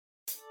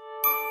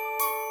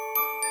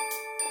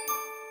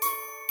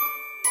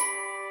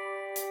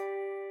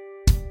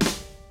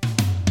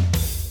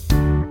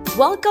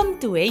Welcome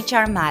to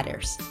HR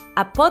Matters,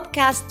 a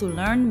podcast to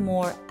learn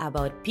more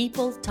about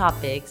people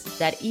topics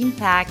that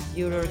impact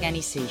your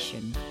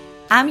organization.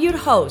 I'm your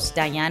host,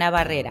 Diana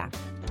Barrera.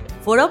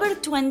 For over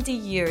 20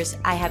 years,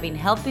 I have been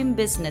helping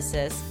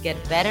businesses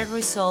get better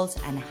results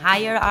and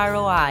higher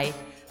ROI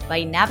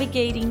by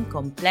navigating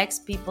complex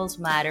people's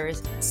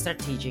matters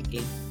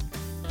strategically.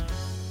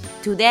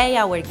 Today,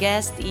 our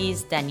guest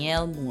is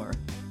Danielle Moore.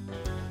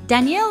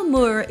 Danielle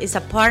Moore is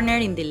a partner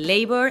in the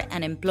Labor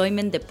and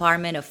Employment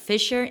Department of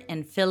Fisher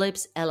 &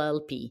 Phillips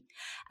LLP,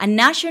 a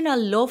national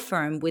law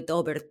firm with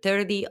over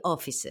 30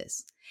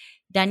 offices.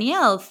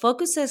 Danielle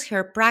focuses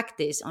her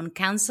practice on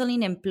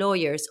counseling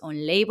employers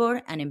on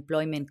labor and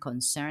employment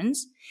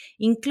concerns,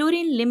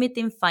 including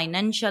limiting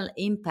financial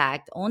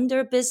impact on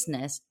their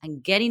business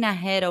and getting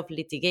ahead of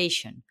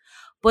litigation,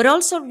 but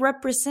also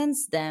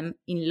represents them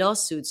in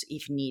lawsuits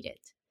if needed.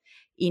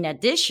 In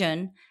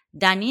addition,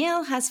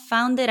 Danielle has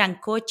founded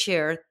and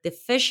co-chaired the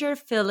Fisher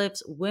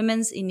Phillips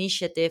Women's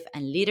Initiative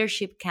and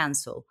Leadership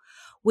Council,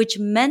 which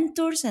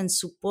mentors and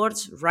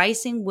supports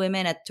rising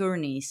women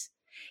attorneys,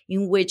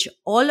 in which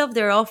all of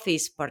their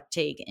office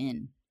partake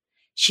in.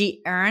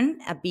 She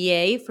earned a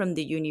BA from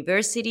the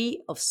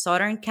University of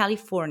Southern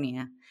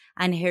California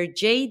and her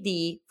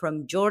JD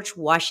from George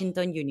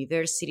Washington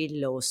University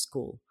Law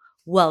School.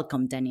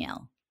 Welcome,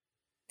 Danielle.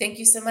 Thank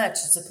you so much.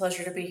 It's a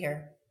pleasure to be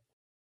here.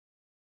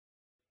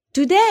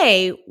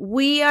 Today,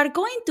 we are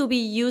going to be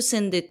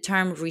using the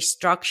term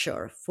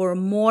restructure for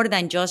more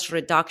than just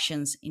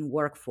reductions in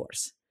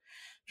workforce.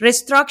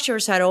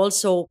 Restructures are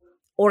also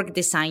org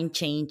design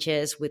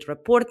changes with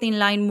reporting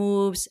line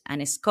moves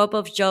and a scope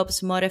of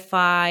jobs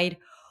modified,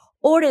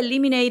 or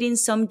eliminating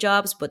some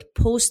jobs but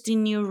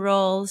posting new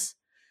roles.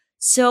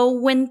 So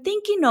when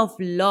thinking of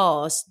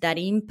laws that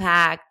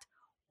impact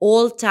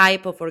all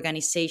type of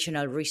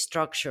organizational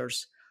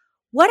restructures,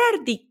 what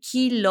are the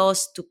key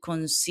laws to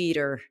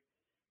consider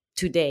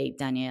today,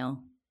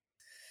 Danielle?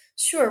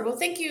 Sure. Well,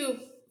 thank you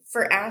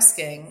for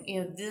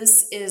asking.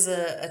 This is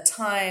a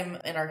time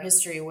in our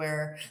history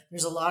where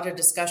there's a lot of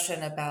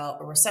discussion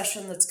about a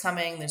recession that's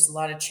coming. There's a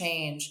lot of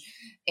change.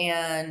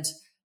 And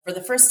for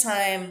the first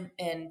time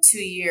in 2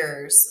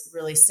 years,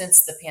 really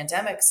since the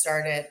pandemic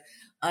started,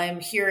 I'm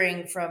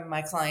hearing from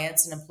my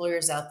clients and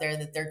employers out there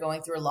that they're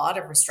going through a lot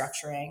of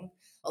restructuring,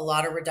 a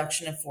lot of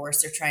reduction in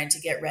force. They're trying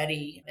to get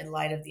ready in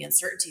light of the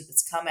uncertainty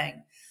that's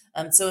coming.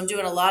 So I'm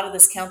doing a lot of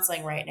this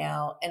counseling right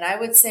now. And I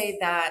would say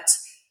that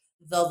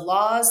the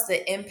laws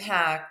that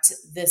impact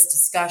this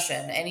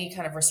discussion, any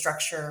kind of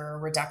restructure or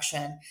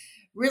reduction,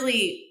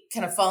 really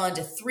kind of fall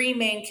into three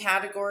main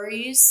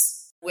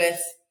categories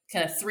with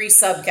kind of three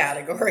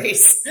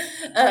subcategories.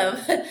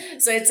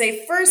 So I'd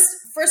say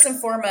first and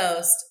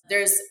foremost,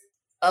 there's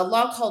a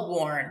law called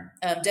WARN,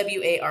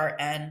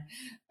 WARN,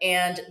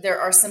 and there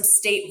are some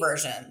state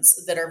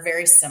versions that are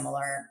very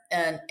similar.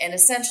 And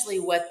essentially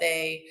what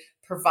they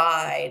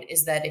provide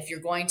is that if you're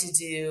going to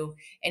do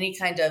any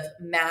kind of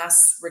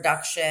mass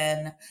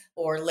reduction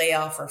or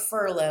layoff or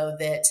furlough,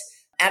 that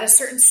at a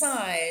certain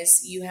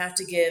size, you have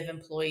to give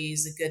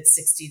employees a good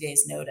 60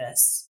 days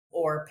notice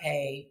or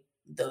pay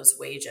those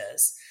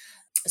wages.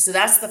 So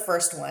that's the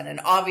first one. And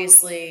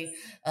obviously,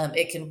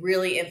 it can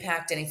really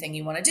impact anything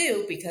you want to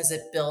do because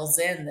it builds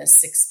in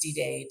this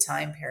 60-day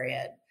time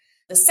period.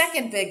 The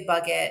second big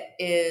bucket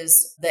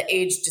is the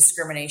age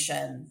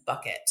discrimination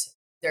bucket.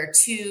 There are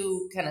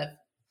two kind of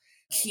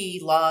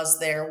key laws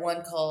there,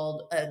 one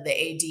called the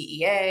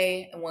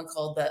ADEA and one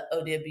called the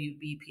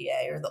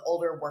OWBPA, or the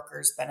Older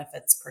Workers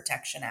Benefits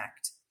Protection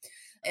Act.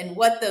 And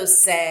what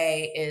those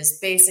say is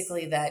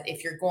basically that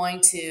if you're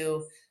going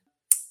to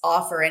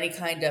offer any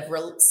kind of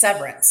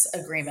severance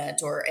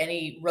agreement or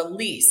any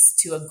release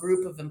to a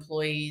group of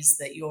employees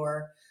that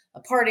you're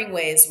parting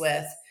ways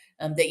with,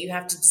 that you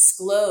have to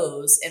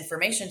disclose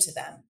information to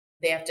them.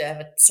 They have to have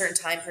a certain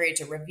time period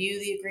to review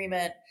the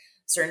agreement,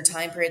 certain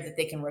time period that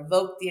they can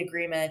revoke the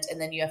agreement,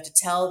 and then you have to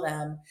tell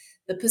them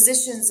the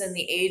positions and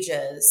the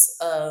ages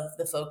of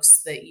the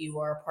folks that you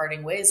are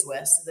parting ways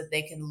with so that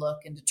they can look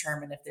and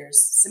determine if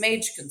there's some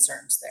age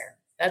concerns there.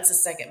 That's the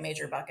second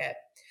major bucket.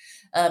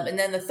 And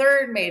then the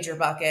third major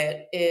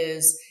bucket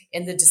is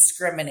in the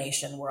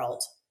discrimination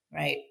world,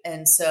 right?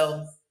 And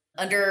so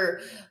under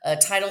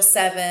Title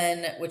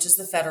VII, which is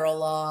the federal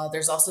law,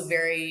 there's also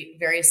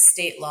various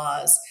state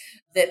laws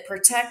that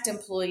protect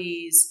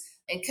employees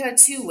in kind of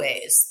two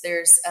ways.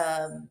 There's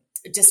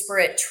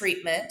disparate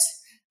treatment,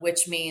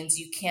 which means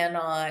you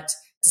cannot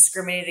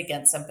discriminate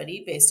against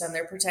somebody based on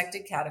their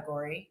protected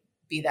category,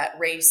 be that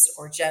race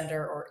or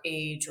gender or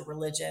age or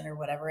religion or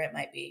whatever it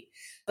might be.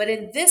 But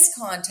in this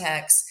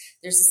context,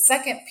 there's a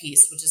second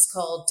piece, which is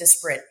called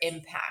disparate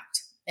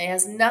impact. It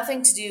has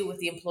nothing to do with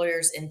the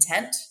employer's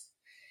intent.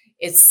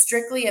 It's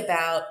strictly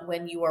about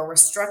when you are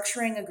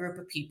restructuring a group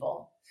of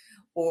people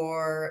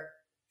or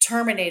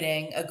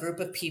terminating a group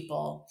of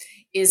people,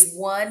 is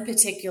one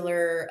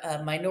particular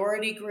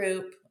minority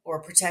group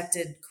or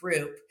protected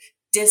group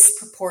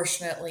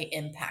disproportionately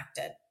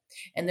impacted.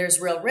 And there's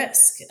real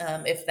risk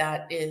if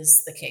that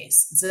is the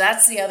case. And so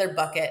that's the other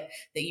bucket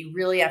that you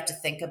really have to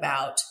think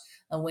about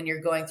when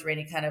you're going through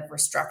any kind of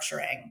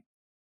restructuring.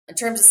 In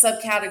terms of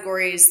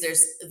subcategories,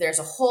 there's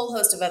a whole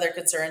host of other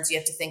concerns you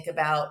have to think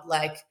about,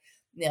 like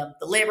the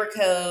labor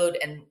code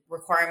and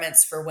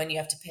requirements for when you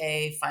have to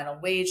pay final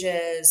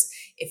wages,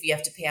 if you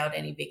have to pay out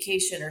any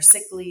vacation or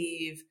sick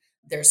leave.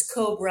 There's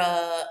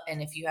COBRA,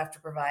 and if you have to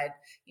provide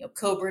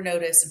COBRA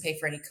notice and pay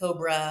for any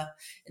COBRA.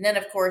 And then,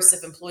 of course,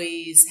 if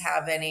employees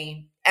have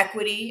any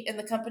equity in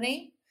the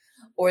company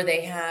or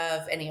they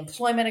have any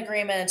employment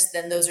agreements,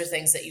 then those are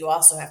things that you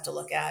also have to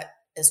look at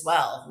as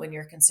well when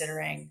you're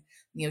considering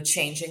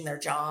changing their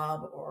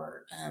job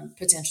or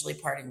potentially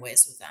parting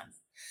ways with them.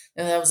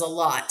 And that was a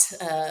lot.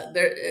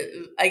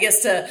 I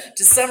guess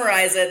to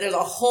summarize it, there's a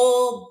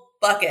whole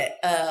bucket,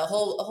 a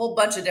whole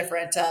bunch of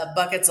different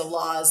buckets of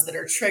laws that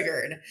are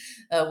triggered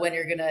when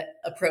you're going to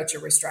approach a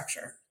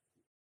restructure.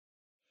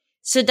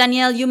 So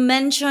Danielle, you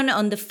mentioned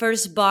on the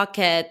first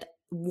bucket,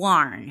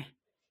 WARN.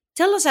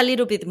 Tell us a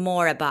little bit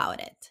more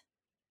about it.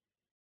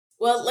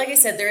 Well, like I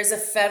said, there is a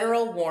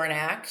federal WARN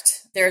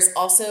Act. There's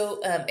also,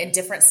 in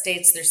different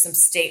states, there's some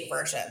state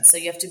versions. So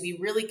you have to be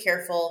really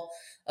careful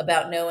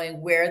about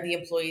knowing where the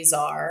employees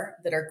are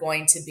that are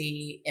going to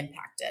be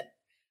impacted.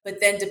 But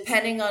then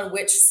depending on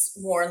which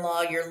WARN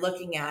law you're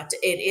looking at,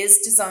 it is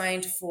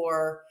designed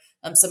for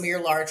some of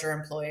your larger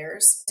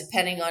employers,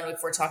 depending on if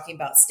we're talking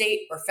about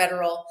state or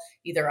federal,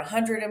 either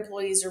 100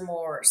 employees or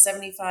more, or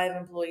 75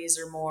 employees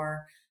or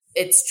more.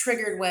 It's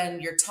triggered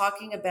when you're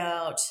talking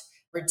about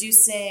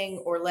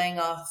reducing or laying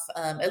off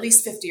at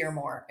least 50 or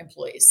more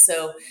employees.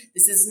 So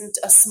this isn't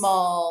a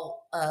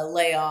small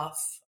layoff.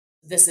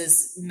 This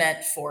is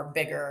meant for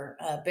bigger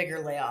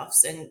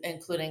layoffs,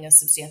 including a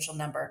substantial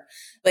number.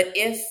 But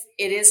if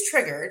it is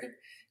triggered,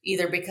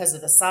 either because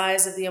of the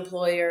size of the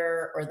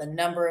employer or the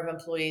number of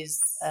employees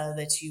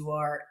that you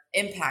are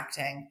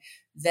impacting,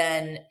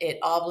 then it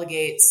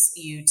obligates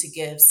you to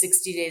give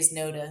 60 days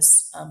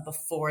notice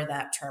before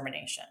that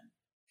termination.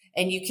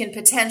 And you can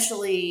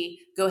potentially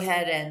go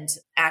ahead and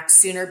act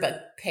sooner,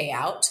 but pay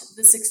out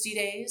the 60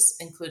 days,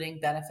 including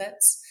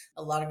benefits.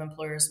 A lot of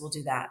employers will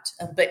do that.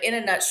 But in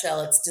a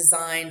nutshell, it's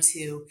designed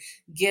to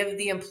give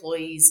the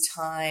employees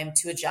time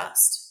to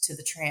adjust to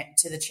the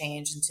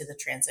change and to the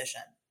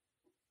transition.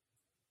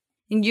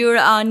 In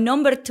your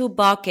number 2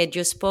 bucket,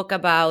 you spoke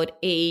about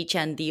age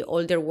and the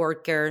Older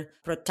Worker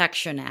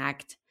Protection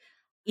Act.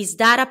 Is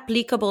that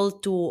applicable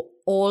to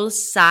all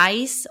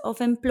size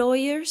of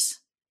employers?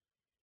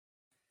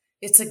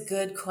 It's a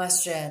good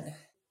question.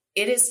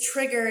 It is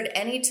triggered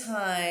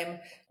anytime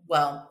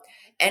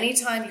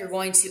you're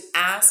going to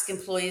ask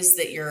employees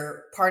that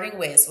you're parting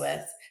ways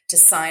with to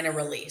sign a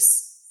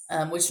release,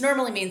 which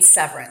normally means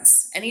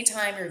severance.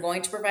 Anytime you're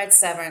going to provide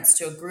severance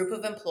to a group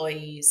of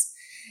employees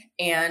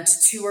and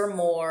 2 or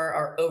more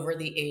are over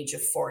the age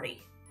of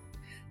 40,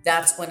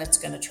 that's when it's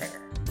going to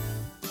trigger.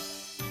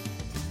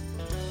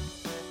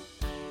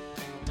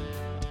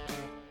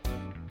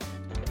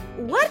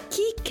 What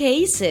key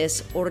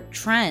cases or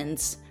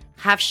trends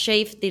have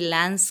shaped the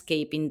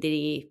landscape in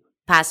the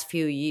past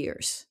few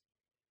years?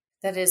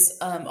 That is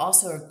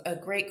also a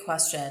great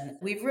question.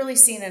 We've really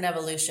seen an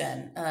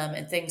evolution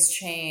and things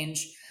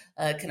change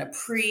kind of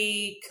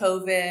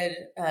pre-COVID,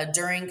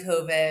 during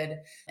COVID,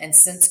 and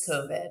since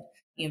COVID.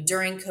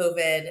 During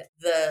COVID,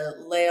 the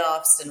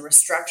layoffs and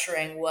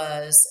restructuring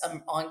was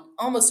on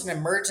almost an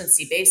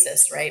emergency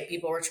basis, right?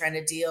 People were trying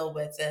to deal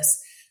with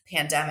this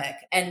pandemic.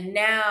 And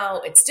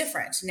now it's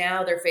different.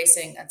 Now they're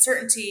facing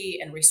uncertainty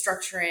and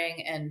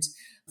restructuring and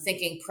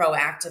thinking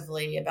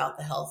proactively about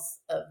the health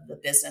of the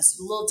business.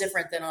 A little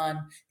different than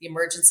on the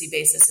emergency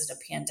basis as a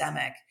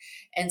pandemic.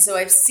 And so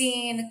I've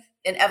seen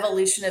an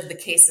evolution of the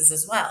cases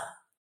as well.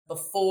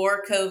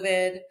 Before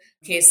COVID,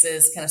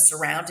 cases kind of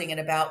surrounding and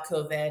about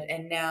COVID,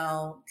 and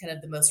now kind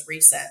of the most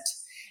recent.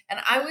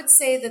 And I would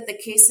say that the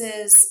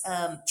cases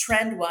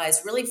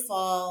trend-wise really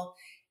fall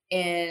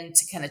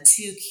into kind of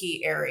 2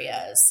 key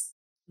areas.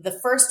 The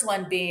first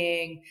one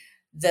being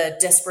the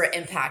disparate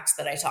impact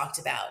that I talked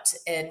about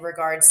in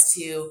regards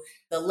to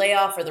the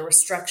layoff or the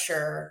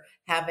restructure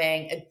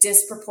having a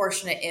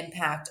disproportionate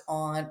impact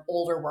on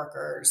older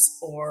workers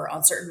or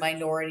on certain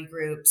minority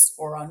groups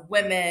or on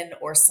women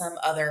or some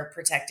other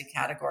protected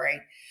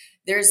category.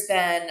 There's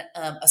been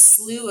a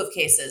slew of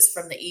cases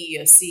from the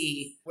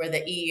EEOC where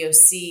the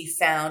EEOC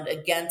found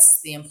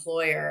against the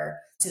employer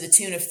to the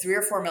tune of $3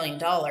 or $4 million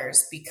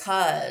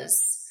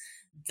because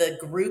the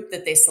group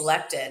that they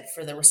selected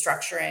for the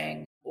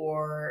restructuring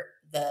or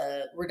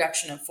the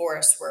reduction in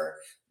force were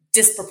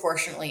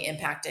disproportionately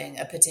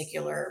impacting a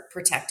particular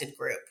protected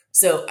group.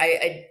 So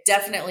I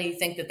definitely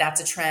think that that's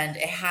a trend.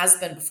 It has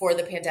been before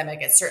the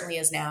pandemic. It certainly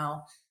is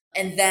now.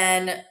 And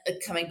then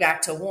coming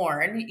back to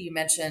WARN, you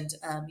mentioned,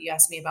 you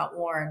asked me about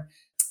WARN.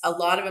 A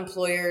lot of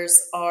employers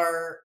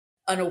are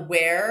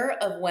unaware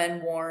of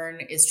when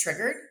WARN is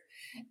triggered.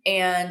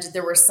 And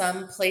there were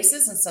some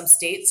places in some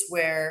states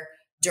where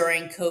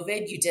during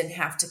COVID, you didn't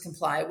have to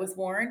comply with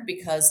WARN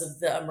because of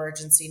the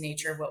emergency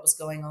nature of what was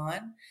going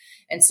on.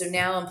 And so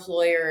now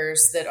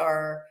employers that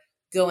are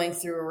going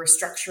through a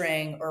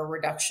restructuring or a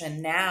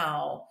reduction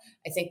now,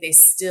 I think they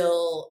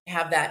still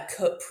have that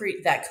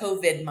that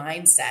COVID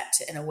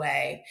mindset in a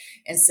way.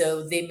 And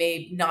so they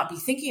may not be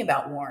thinking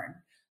about WARN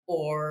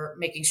or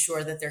making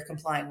sure that they're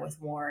complying with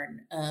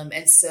WARN.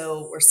 And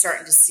so we're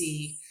starting to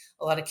see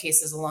a lot of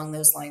cases along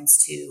those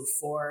lines too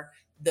for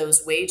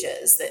those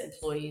wages that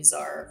employees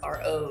are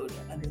owed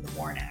under the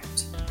WARN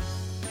Act.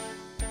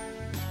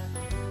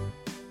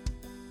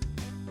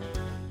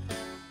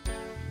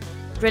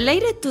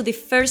 Related to the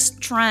first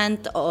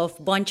trend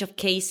of bunch of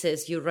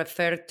cases you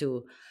referred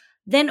to,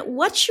 then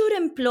what should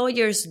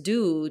employers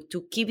do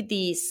to keep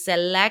the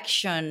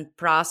selection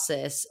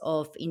process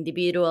of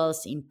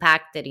individuals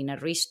impacted in a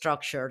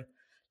restructure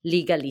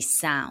legally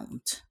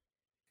sound?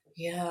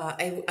 Yeah,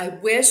 I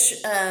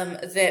wish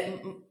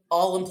that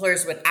all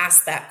employers would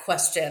ask that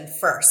question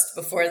first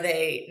before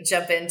they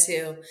jump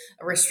into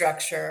a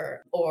restructure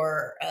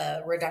or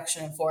a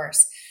reduction in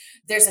force.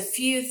 There's a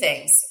few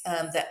things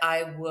that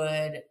I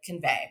would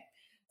convey.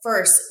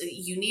 First,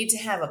 you need to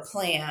have a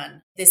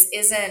plan. This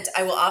isn't,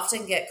 I will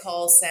often get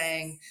calls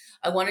saying,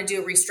 I want to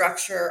do a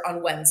restructure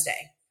on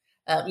Wednesday,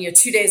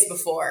 2 days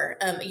before.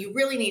 You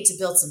really need to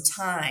build some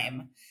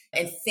time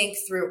and think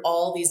through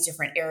all these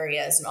different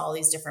areas and all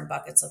these different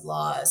buckets of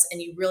laws.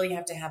 And you really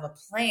have to have a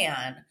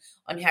plan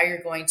on how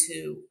you're going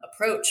to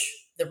approach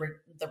the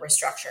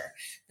restructure.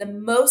 The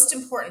most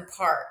important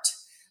part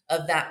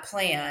of that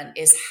plan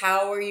is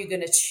how are you going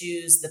to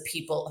choose the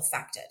people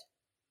affected,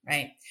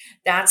 right?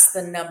 That's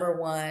the number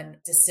one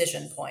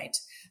decision point,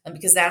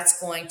 because that's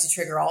going to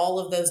trigger all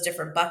of those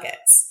different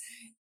buckets.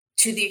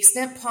 To the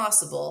extent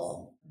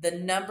possible, the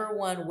number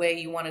one way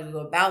you want to go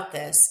about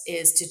this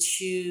is to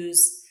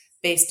choose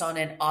based on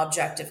an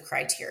objective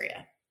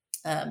criteria.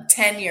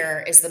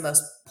 Tenure is the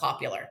most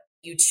popular.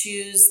 You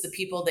choose the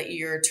people that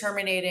you're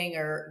terminating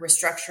or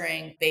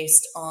restructuring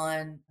based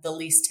on the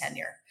least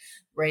tenure,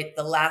 right?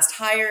 The last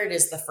hired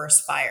is the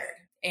first fired.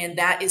 And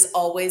that is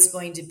always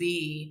going to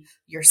be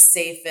your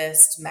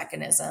safest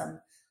mechanism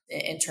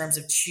in terms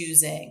of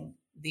choosing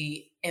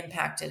the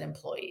impacted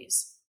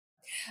employees.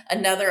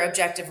 Another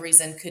objective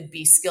reason could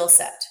be skill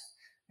set,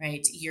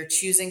 right? You're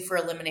choosing for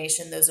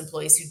elimination those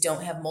employees who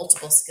don't have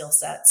multiple skill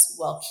sets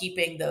while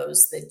keeping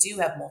those that do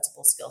have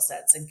multiple skill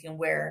sets and can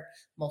wear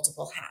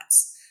multiple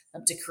hats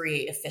to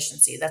create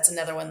efficiency. That's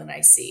another one that I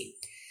see.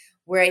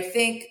 Where I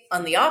think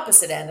on the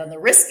opposite end, on the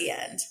risky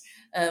end,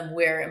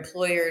 where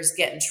employers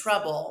get in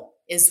trouble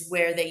is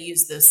where they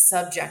use those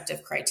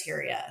subjective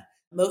criteria,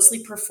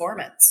 mostly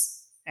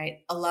performance, right?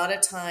 A lot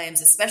of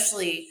times,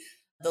 especially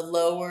the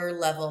lower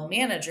level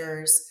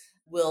managers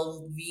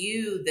will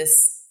view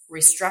this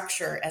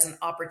restructure as an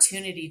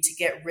opportunity to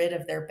get rid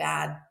of their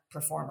bad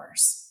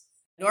performers.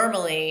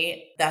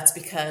 Normally, that's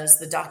because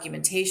the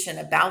documentation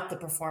about the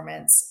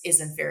performance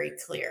isn't very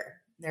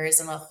clear. There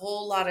isn't a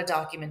whole lot of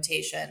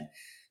documentation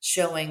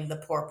showing the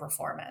poor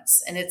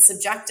performance, and it's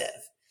subjective.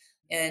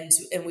 And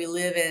we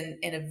live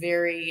in a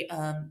very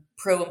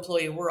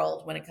pro-employee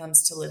world when it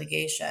comes to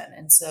litigation.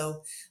 And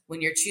so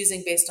when you're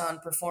choosing based on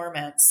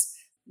performance,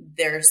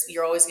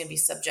 you're always going to be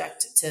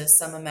subject to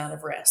some amount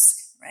of risk,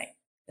 right?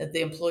 That the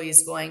employee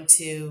is going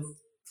to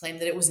claim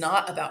that it was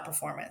not about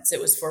performance.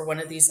 It was for one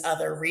of these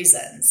other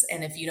reasons.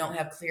 And if you don't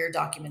have clear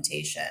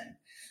documentation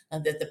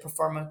that the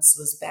performance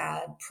was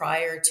bad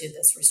prior to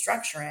this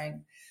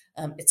restructuring,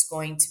 it's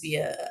going to be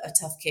a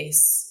tough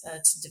case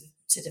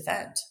to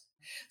defend.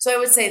 So I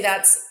would say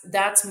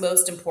that's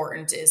most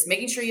important, is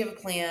making sure you have a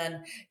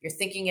plan, you're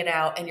thinking it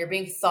out, and you're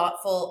being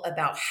thoughtful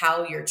about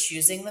how you're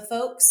choosing the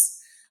folks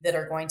that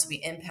are going to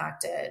be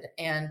impacted,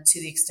 and to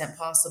the extent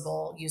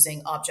possible,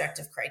 using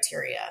objective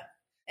criteria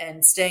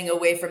and staying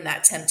away from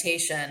that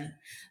temptation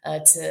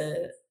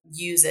to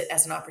use it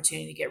as an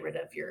opportunity to get rid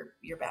of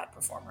your bad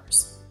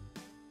performers.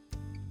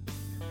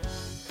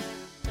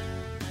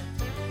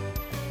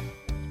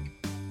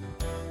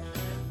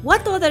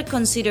 What other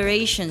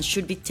considerations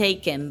should be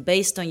taken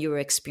based on your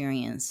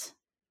experience?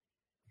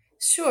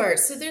 Sure.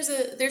 So there's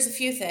a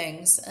few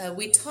things.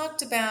 We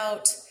talked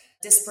about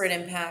disparate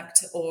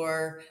impact,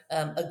 or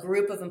a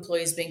group of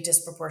employees being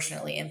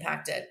disproportionately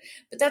impacted.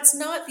 But that's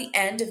not the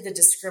end of the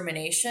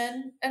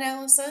discrimination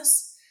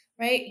analysis,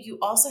 right? You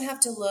also have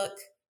to look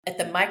at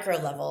the micro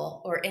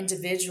level or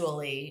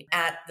individually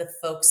at the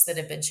folks that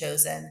have been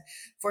chosen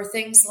for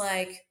things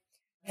like,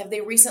 have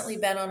they recently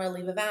been on a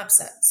leave of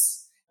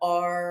absence?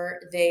 Are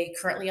they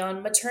currently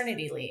on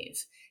maternity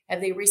leave?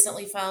 Have they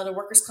recently filed a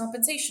workers'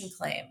 compensation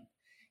claim?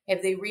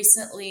 Have they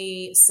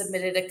recently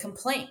submitted a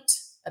complaint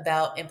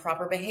about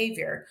improper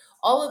behavior?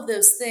 All of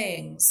those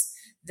things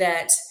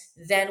that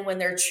then, when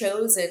they're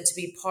chosen to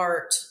be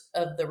part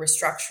of the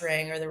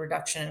restructuring or the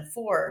reduction in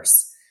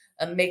force,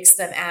 makes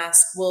them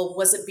ask, well,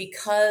 was it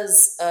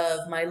because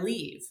of my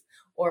leave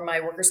or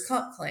my workers'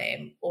 comp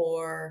claim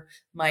or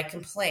my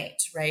complaint,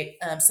 right?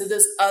 So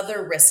those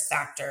other risk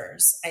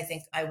factors, I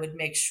think I would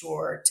make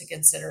sure to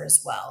consider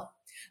as well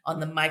on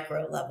the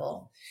micro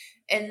level.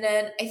 And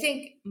then I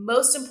think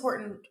most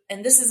important,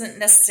 and this isn't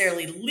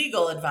necessarily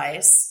legal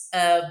advice,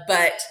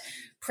 but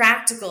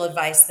practical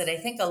advice that I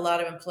think a lot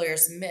of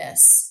employers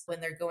miss when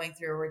they're going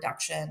through a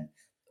reduction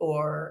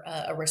or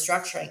a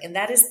restructuring, and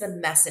that is the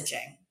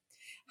messaging.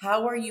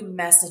 How are you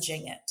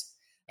messaging it?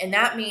 And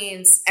that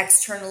means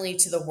externally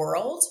to the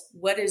world.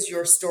 What is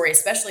your story,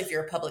 especially if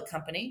you're a public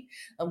company?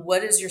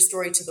 What is your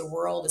story to the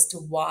world as to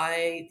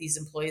why these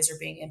employees are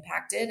being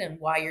impacted and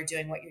why you're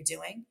doing what you're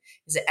doing?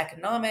 Is it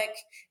economic?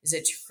 Is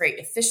it to create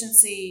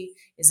efficiency?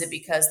 Is it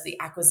because the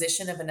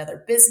acquisition of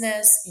another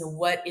business?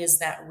 What is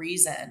that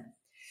reason?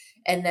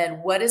 And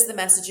then what is the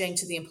messaging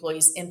to the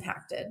employees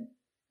impacted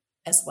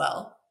as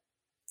well,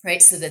 right?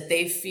 So that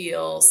they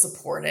feel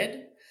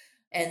supported.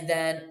 And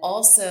then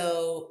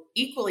also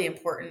equally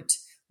important,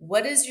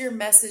 what is your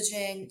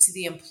messaging to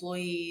the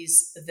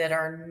employees that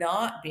are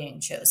not being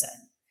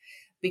chosen?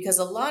 Because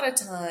a lot of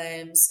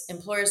times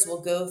employers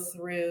will go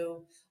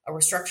through a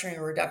restructuring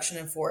or reduction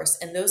in force,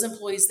 and those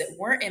employees that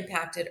weren't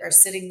impacted are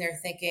sitting there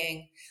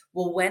thinking,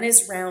 well, when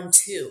is round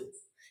two?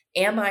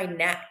 Am I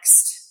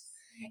next?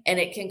 And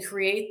it can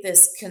create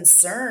this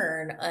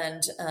concern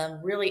and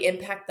really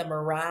impact the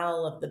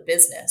morale of the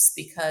business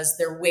because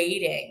they're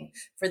waiting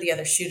for the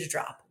other shoe to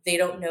drop. They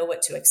don't know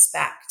what to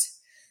expect.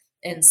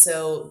 And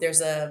so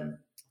there's a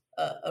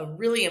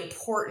really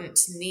important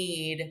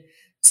need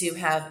to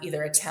have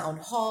either a town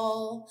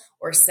hall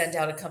or send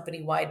out a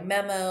company-wide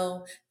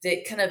memo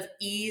that kind of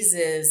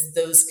eases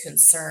those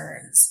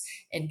concerns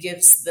and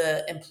gives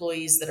the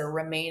employees that are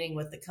remaining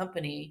with the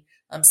company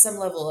some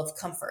level of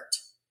comfort.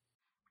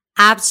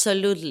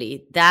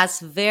 Absolutely. That's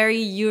very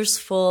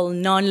useful,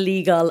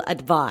 non-legal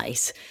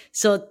advice.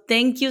 So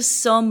thank you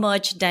so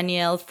much,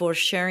 Danielle, for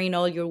sharing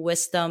all your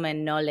wisdom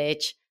and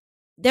knowledge.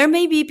 There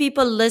may be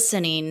people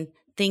listening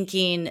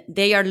thinking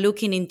they are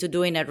looking into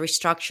doing a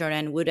restructure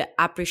and would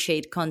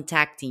appreciate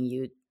contacting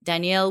you.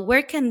 Danielle,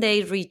 where can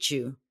they reach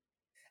you?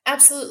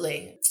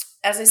 Absolutely.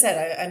 As I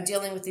said, I'm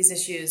dealing with these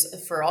issues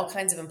for all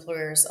kinds of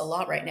employers a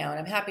lot right now, and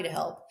I'm happy to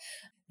help.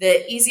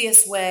 The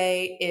easiest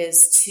way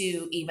is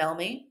to email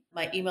me.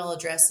 My email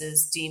address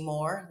is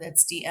dmoore,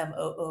 that's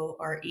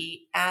DMOORE,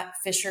 at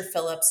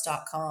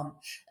fisherphillips.com.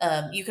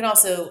 You can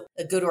also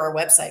go to our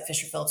website,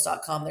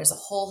 fisherphillips.com. There's a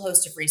whole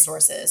host of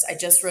resources. I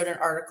just wrote an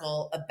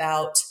article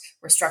about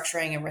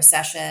restructuring and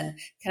recession,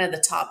 kind of the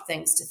top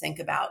things to think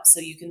about. So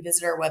you can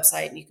visit our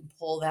website and you can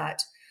pull the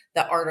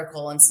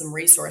article and some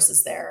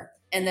resources there.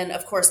 And then,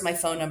 of course, my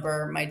phone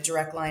number, my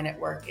direct line at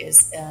work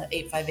is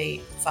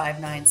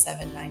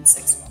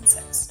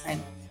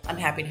 858-597-9616. I'm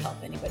happy to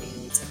help anybody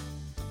who needs it.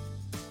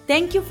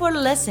 Thank you for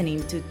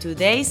listening to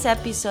today's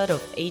episode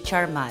of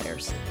HR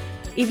Matters.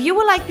 If you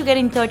would like to get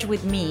in touch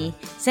with me,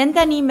 send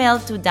an email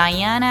to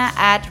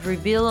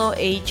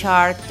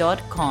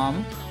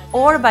diana@revealohr.com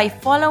or by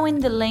following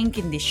the link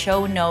in the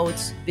show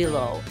notes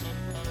below.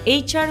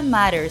 HR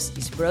Matters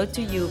is brought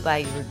to you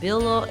by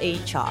Revealo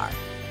HR.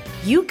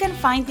 You can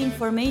find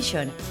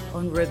information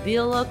on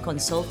Revealo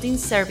Consulting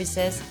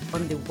Services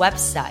on the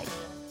website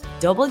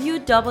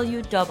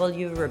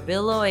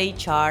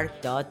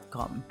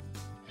www.revealohr.com.